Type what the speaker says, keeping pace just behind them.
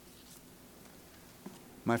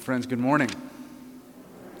My friends, good morning.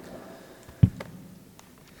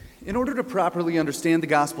 In order to properly understand the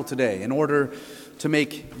gospel today, in order to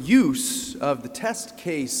make use of the test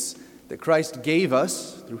case that Christ gave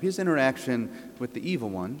us through his interaction with the evil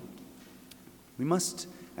one, we must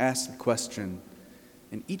ask the question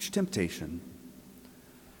in each temptation,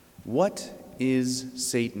 what is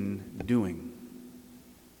Satan doing?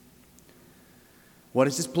 What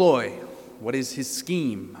is his ploy? What is his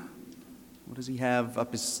scheme? What does he have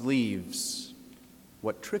up his sleeves?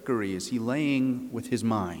 What trickery is he laying with his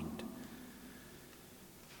mind?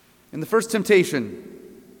 In the first temptation,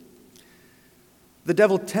 the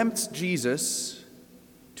devil tempts Jesus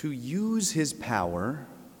to use his power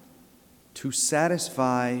to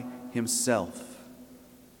satisfy himself.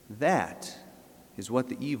 That is what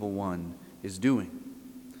the evil one is doing.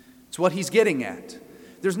 It's what he's getting at.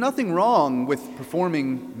 There's nothing wrong with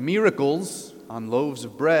performing miracles on loaves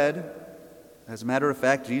of bread. As a matter of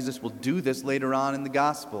fact, Jesus will do this later on in the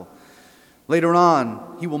gospel. Later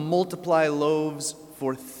on, he will multiply loaves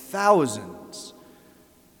for thousands.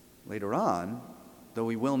 Later on, though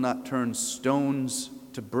he will not turn stones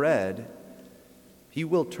to bread, he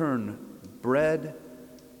will turn bread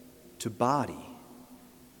to body,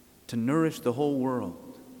 to nourish the whole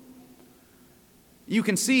world. You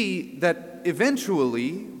can see that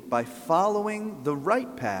eventually, by following the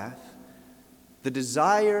right path, the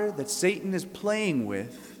desire that Satan is playing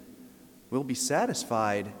with will be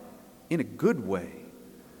satisfied in a good way.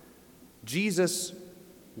 Jesus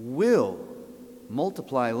will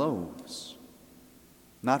multiply loaves,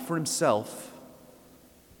 not for himself,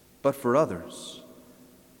 but for others,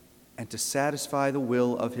 and to satisfy the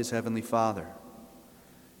will of his heavenly Father.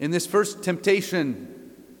 In this first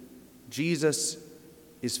temptation, Jesus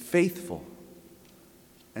is faithful,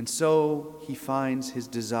 and so he finds his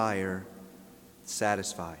desire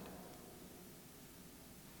satisfied.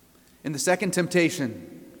 In the second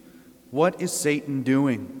temptation, what is Satan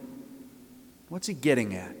doing? What's he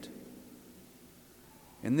getting at?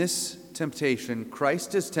 In this temptation,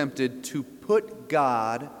 Christ is tempted to put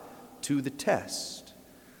God to the test.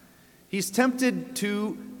 He's tempted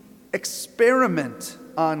to experiment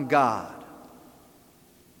on God,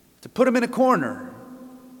 to put him in a corner,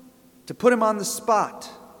 to put him on the spot,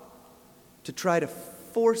 to try to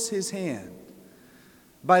force his hand.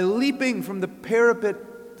 By leaping from the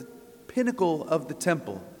parapet, the pinnacle of the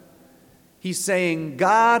temple, he's saying,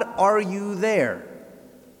 God, are you there?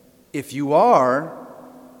 If you are,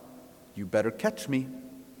 you better catch me.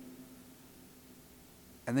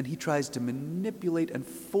 And then he tries to manipulate and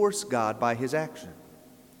force God by his action.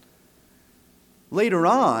 Later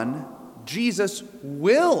on, Jesus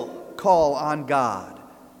will call on God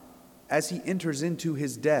as he enters into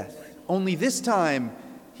his death. Only this time,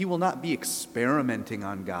 he will not be experimenting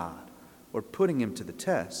on God or putting him to the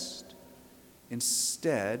test.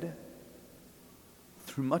 Instead,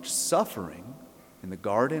 through much suffering in the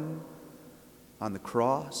garden, on the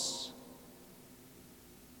cross,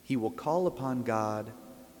 he will call upon God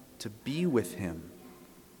to be with him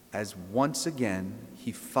as once again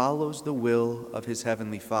he follows the will of his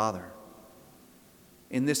heavenly Father.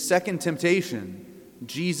 In this second temptation,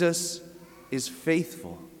 Jesus is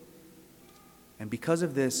faithful. And because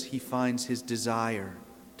of this, he finds his desire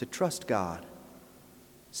to trust God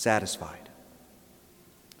satisfied.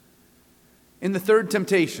 In the third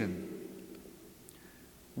temptation,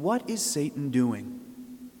 what is Satan doing?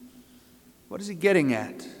 What is he getting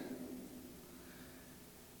at?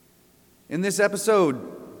 In this episode,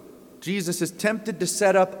 Jesus is tempted to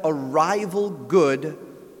set up a rival good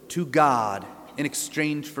to God in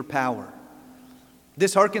exchange for power.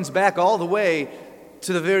 This harkens back all the way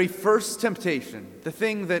to the very first temptation, the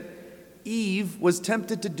thing that Eve was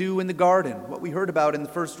tempted to do in the garden, what we heard about in the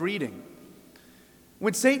first reading.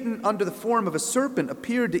 When Satan, under the form of a serpent,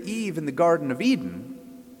 appeared to Eve in the Garden of Eden,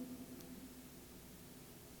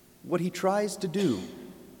 what he tries to do,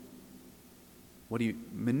 what he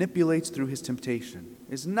manipulates through his temptation,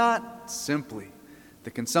 is not simply the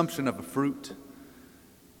consumption of a fruit.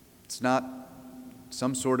 It's not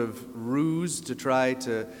some sort of ruse to try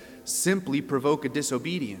to simply provoke a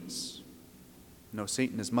disobedience. No,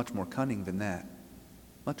 Satan is much more cunning than that,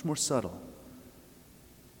 much more subtle.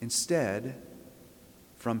 Instead,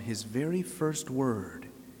 from his very first word,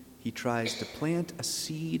 he tries to plant a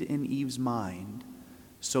seed in Eve's mind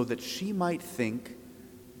so that she might think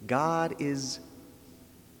God is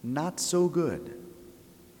not so good,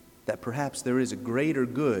 that perhaps there is a greater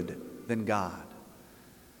good than God.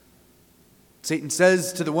 Satan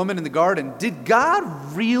says to the woman in the garden, "Did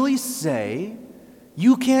God really say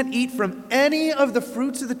you can't eat from any of the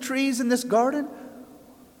fruits of the trees in this garden?"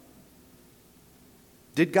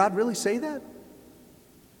 Did God really say that?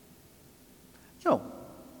 No.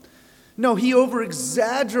 No, he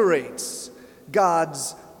over-exaggerates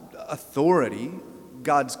God's authority,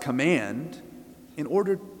 God's command, in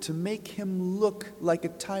order to make him look like a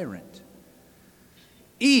tyrant.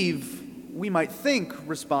 Eve, we might think,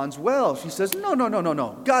 responds well. She says,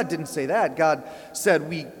 no. God didn't say that. God said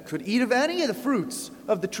we could eat of any of the fruits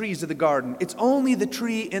of the trees of the garden. It's only the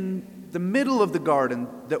tree in the middle of the garden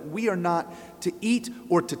that we are not to eat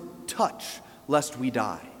or to touch, lest we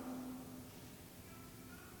die.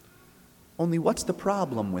 Only what's the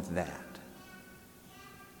problem with that?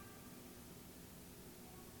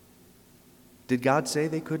 Did God say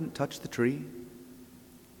they couldn't touch the tree?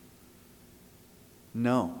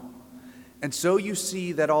 No. And so you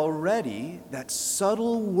see that already that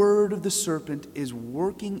subtle word of the serpent is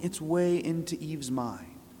working its way into Eve's mind.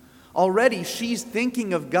 Already she's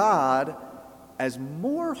thinking of God as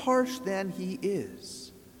more harsh than he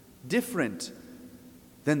is, different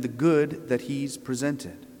than the good that he's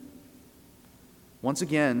presented. Once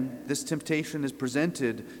again, this temptation is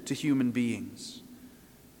presented to human beings.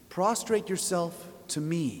 Prostrate yourself to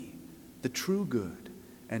me, the true good,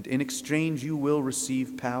 and in exchange you will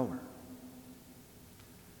receive power.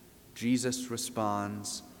 Jesus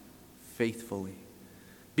responds faithfully,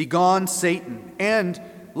 "Begone, Satan." And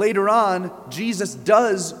later on, Jesus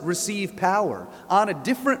does receive power on a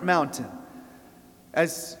different mountain.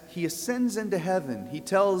 As he ascends into heaven, he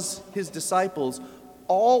tells his disciples,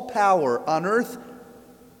 "All power on earth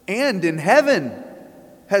and in heaven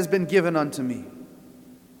has been given unto me."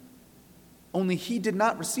 Only he did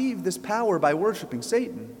not receive this power by worshiping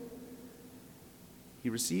Satan. He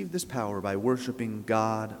received this power by worshiping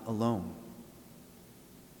God alone.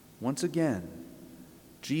 Once again,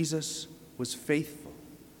 Jesus was faithful,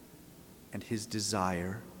 and his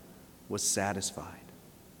desire was satisfied.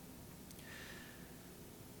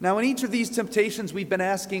 Now, in each of these temptations, we've been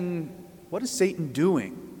asking, what is Satan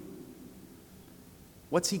doing?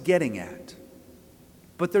 What's he getting at?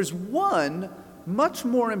 But there's one much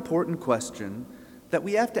more important question that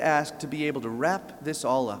we have to ask to be able to wrap this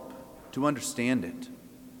all up, to understand it.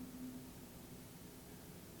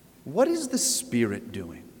 What is the Spirit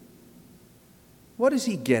doing? What is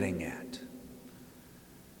he getting at?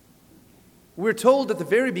 We're told at the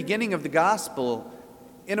very beginning of the gospel,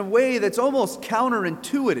 in a way that's almost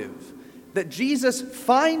counterintuitive, that Jesus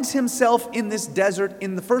finds himself in this desert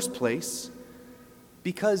in the first place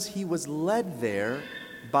because he was led there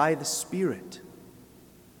by the Spirit.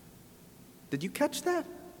 Did you catch that?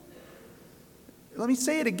 Let me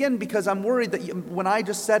say it again, because I'm worried that when I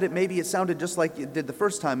just said it, maybe it sounded just like it did the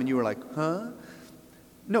first time and you were like, huh?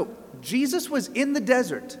 No, Jesus was in the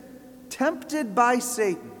desert, tempted by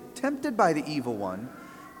Satan, tempted by the evil one,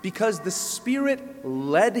 because the Spirit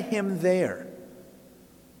led him there.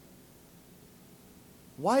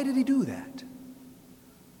 Why did he do that?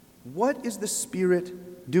 What is the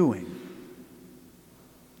Spirit doing?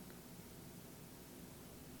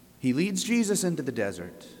 He leads Jesus into the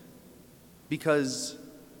desert because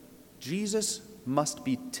Jesus must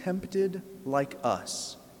be tempted like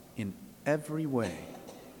us in every way.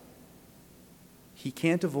 He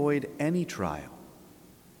can't avoid any trial.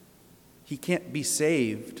 He can't be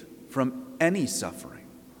saved from any suffering.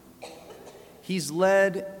 He's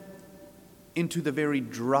led into the very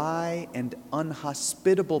dry and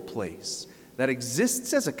unhospitable place that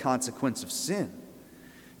exists as a consequence of sin.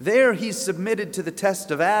 There he's submitted to the test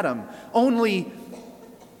of Adam, only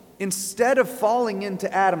instead of falling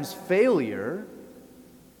into Adam's failure,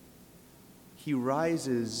 he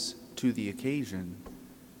rises to the occasion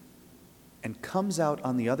and comes out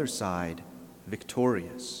on the other side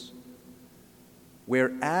victorious.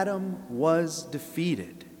 Where Adam was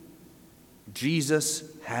defeated, Jesus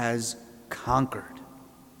has conquered.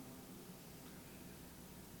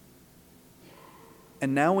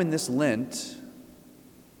 And now in this Lent,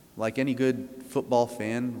 like any good football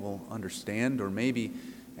fan will understand, or maybe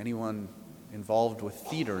anyone involved with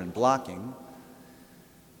theater and blocking,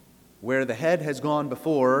 where the head has gone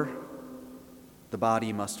before, the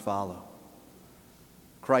body must follow.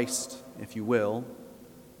 Christ, if you will,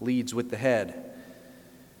 leads with the head.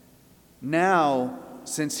 Now,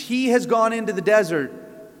 since he has gone into the desert,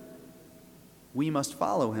 we must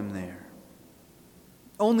follow him there.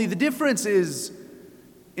 Only the difference is,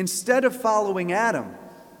 instead of following Adam,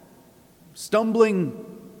 stumbling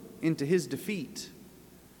into his defeat,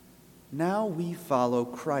 now we follow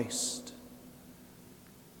Christ.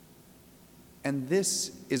 And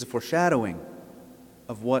this is a foreshadowing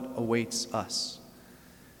of what awaits us.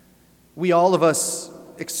 We all of us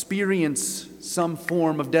experience some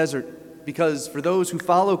form of desert because for those who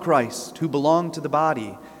follow Christ, who belong to the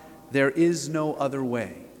body, there is no other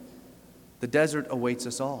way. The desert awaits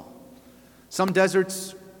us all. Some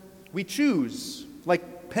deserts we choose,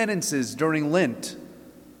 like penances during Lent.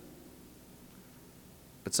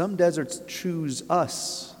 But some deserts choose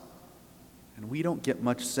us, and we don't get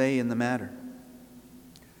much say in the matter.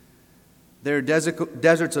 There are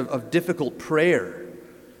deserts of difficult prayer,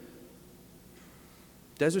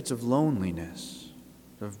 deserts of loneliness,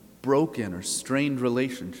 of broken or strained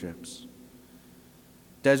relationships,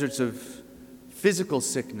 deserts of physical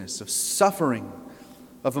sickness, of suffering,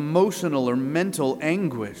 of emotional or mental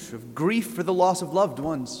anguish, of grief for the loss of loved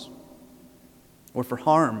ones, or for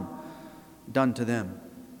harm done to them.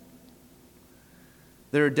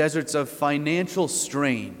 There are deserts of financial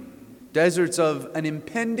strain, deserts of an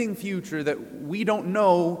impending future that we don't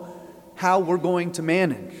know how we're going to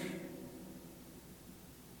manage.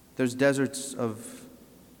 There's deserts of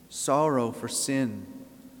sorrow for sin,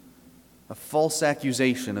 of false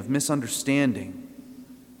accusation, of misunderstanding.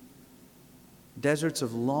 Deserts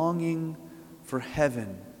of longing for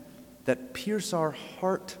heaven that pierce our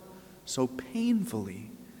heart so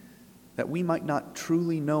painfully that we might not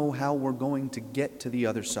truly know how we're going to get to the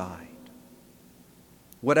other side.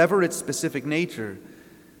 Whatever its specific nature,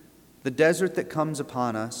 the desert that comes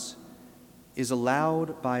upon us is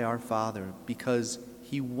allowed by our Father because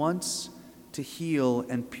He wants to heal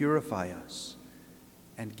and purify us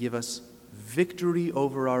and give us victory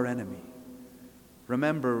over our enemy.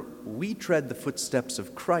 Remember, we tread the footsteps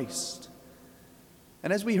of Christ.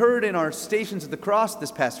 And as we heard in our Stations of the Cross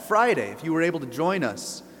this past Friday, if you were able to join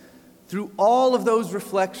us, through all of those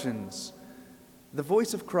reflections, the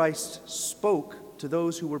voice of Christ spoke to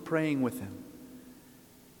those who were praying with Him.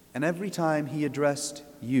 And every time He addressed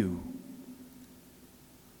you,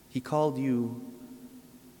 He called you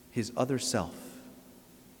His other self.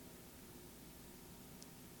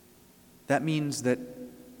 That means that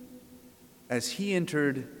as He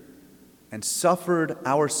entered and suffered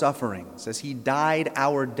our sufferings, as He died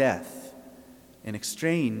our death, in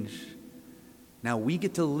exchange, now we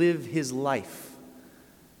get to live His life.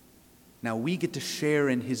 Now we get to share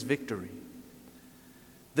in His victory.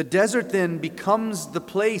 The desert then becomes the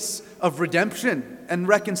place of redemption and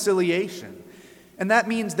reconciliation. And that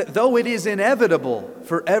means that though it is inevitable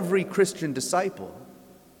for every Christian disciple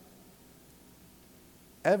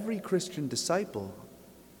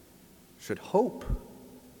should hope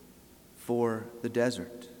for the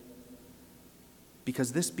desert,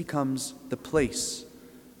 because this becomes the place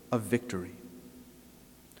of victory.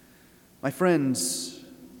 My friends,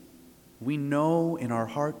 we know in our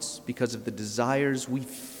hearts, because of the desires we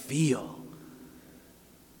feel,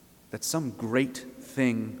 that some great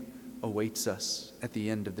thing awaits us at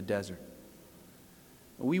the end of the desert.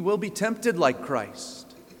 We will be tempted like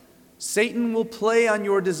Christ. Satan will play on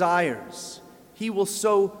your desires. He will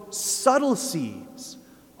sow subtle seeds,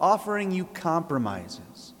 offering you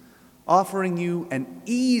compromises, offering you an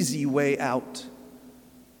easy way out,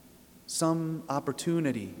 some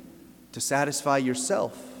opportunity to satisfy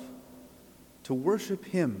yourself, to worship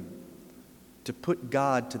Him, to put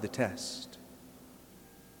God to the test.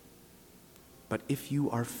 But if you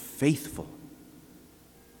are faithful,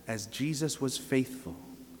 as Jesus was faithful,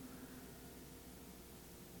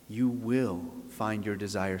 you will find your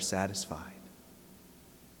desire satisfied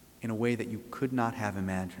in a way that you could not have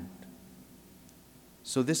imagined.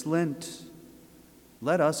 So this Lent,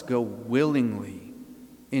 let us go willingly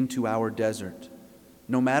into our desert,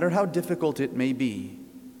 no matter how difficult it may be,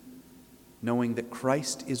 knowing that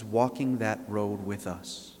Christ is walking that road with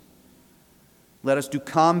us. Let us do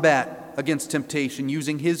combat against temptation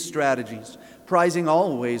using His strategies, prizing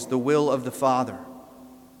always the will of the Father,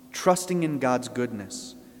 trusting in God's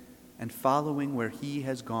goodness, and following where He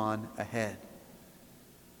has gone ahead.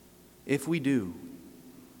 If we do,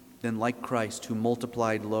 then like Christ, who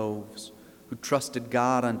multiplied loaves, who trusted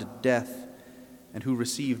God unto death, and who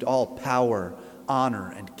received all power,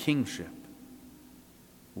 honor, and kingship,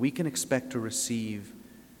 we can expect to receive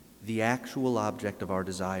the actual object of our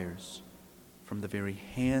desires from the very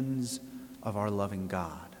hands of our loving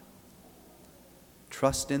God.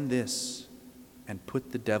 Trust in this and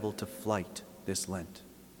put the devil to flight this Lent.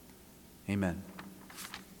 Amen.